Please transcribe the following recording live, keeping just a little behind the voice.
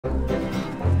Wow,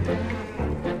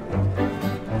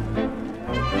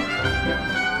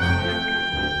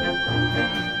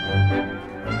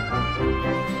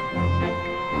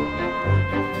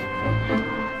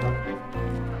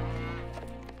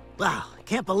 I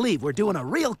can't believe we're doing a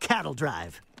real cattle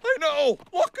drive. I know!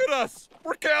 Look at us!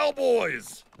 We're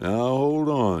cowboys! Now, hold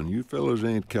on. You fellas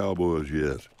ain't cowboys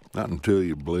yet. Not until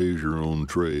you blaze your own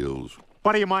trails.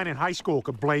 Buddy of mine in high school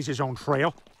could blaze his own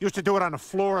trail. Used to do it on the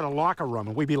floor of the locker room,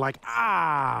 and we'd be like,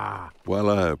 ah! While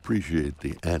I appreciate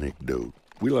the anecdote,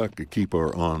 we like to keep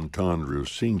our entendre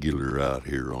singular out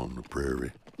here on the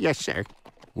prairie. Yes, sir.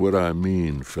 What I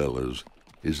mean, fellas,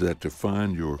 is that to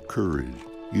find your courage,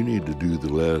 you need to do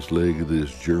the last leg of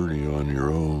this journey on your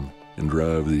own and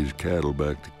drive these cattle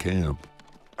back to camp.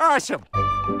 Awesome!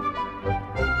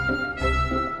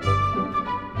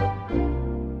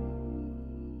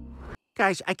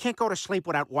 Guys, I can't go to sleep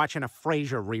without watching a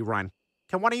Frasier rerun.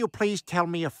 Can one of you please tell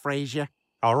me a Frasier?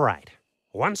 All right.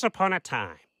 Once upon a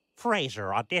time,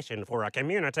 Frasier auditioned for a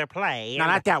community play. No,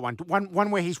 not that one.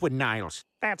 One where he's with Niles.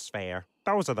 That's fair.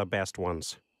 Those are the best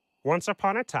ones. Once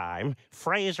upon a time,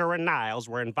 Frasier and Niles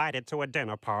were invited to a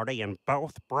dinner party and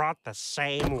both brought the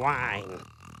same wine.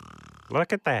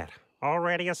 Look at that.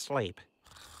 Already asleep.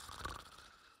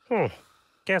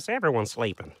 Guess everyone's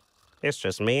sleeping. It's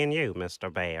just me and you,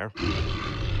 Mr. Bear.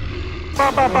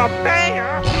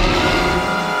 Bear!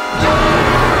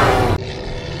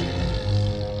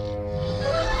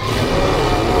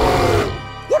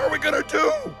 What are we gonna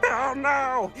do? Oh,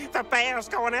 no! The bear's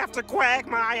going after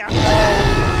Quagmire!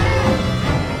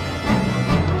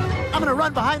 I'm gonna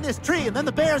run behind this tree, and then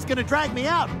the bear's gonna drag me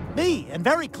out. Me, and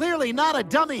very clearly not a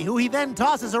dummy who he then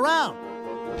tosses around.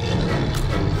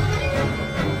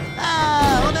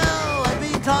 Ah, oh no, I'm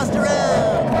being tossed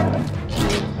around.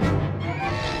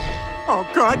 Oh,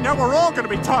 God, now we're all gonna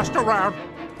be tossed around.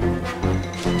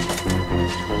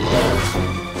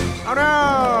 Oh,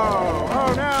 no!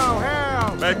 Oh, no,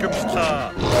 help! Make him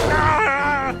stop.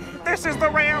 Ah, this is the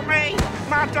real me!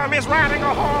 My dummy's riding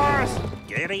a horse!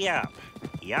 Giddy up.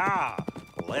 Yeah,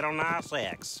 Little Nas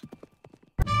X.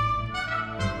 I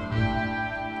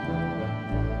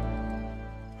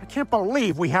can't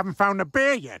believe we haven't found the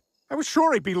bear yet. I was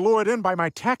sure he'd be lured in by my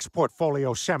tax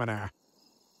portfolio seminar.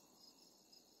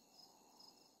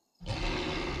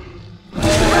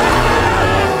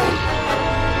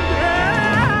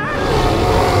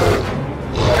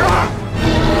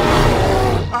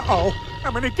 Uh-oh,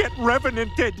 I'm gonna get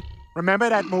revenanted. Remember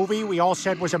that movie we all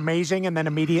said was amazing and then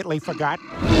immediately forgot?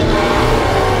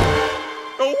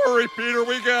 Don't worry, Peter,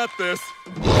 we got this.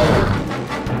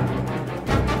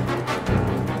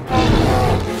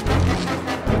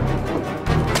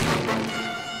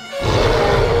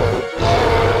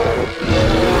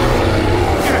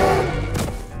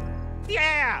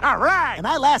 Yeah! All right! And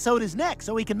I lassoed his neck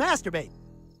so he can masturbate.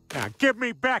 Now give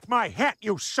me back my hat,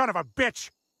 you son of a bitch!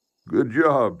 Good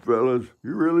job, fellas.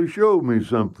 You really showed me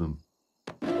something.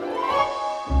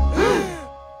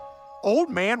 Old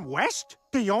Man West?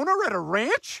 The owner at a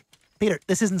ranch? Peter,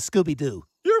 this isn't Scooby-Doo.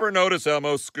 You ever notice how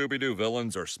most Scooby-Doo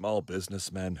villains are small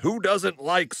businessmen? Who doesn't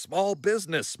like small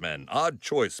businessmen? Odd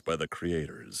choice by the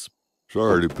creators.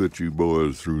 Sorry to put you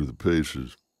boys through the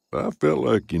paces. I felt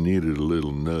like you needed a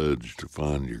little nudge to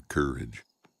find your courage.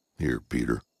 Here,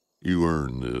 Peter, you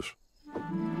earned this.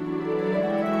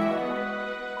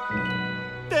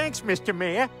 Thanks, Mr.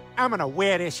 Mayor. I'm gonna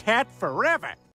wear this hat forever.